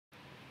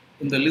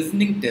In the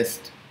listening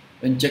test,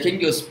 when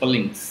checking your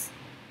spellings,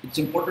 it's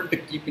important to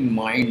keep in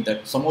mind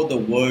that some of the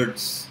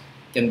words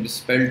can be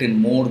spelled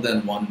in more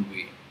than one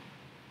way.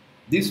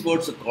 These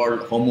words are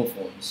called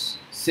homophones,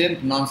 same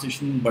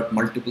pronunciation but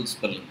multiple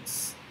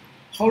spellings.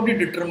 How do you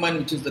determine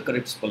which is the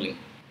correct spelling?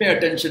 Pay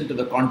attention to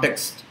the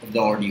context of the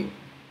audio.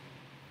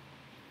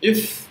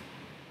 If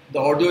the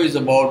audio is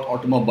about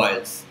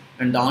automobiles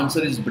and the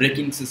answer is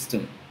braking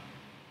system,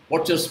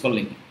 what's your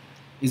spelling?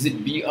 Is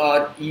it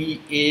Breaking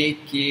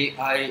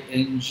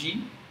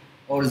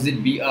or is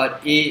it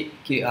Braking?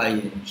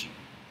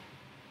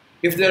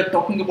 If they are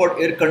talking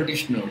about air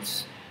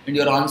conditioners and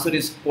your answer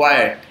is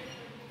quiet,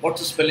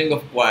 what's the spelling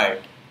of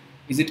quiet?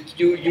 Is it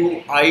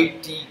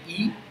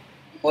Quite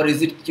or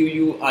is it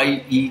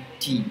Quiet?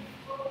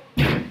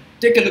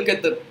 Take a look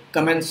at the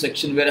comment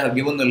section where I have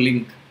given a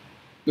link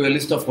to a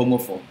list of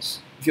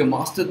homophones. If you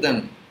master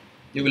them,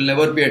 you will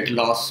never be at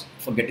loss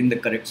for getting the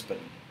correct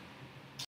spelling.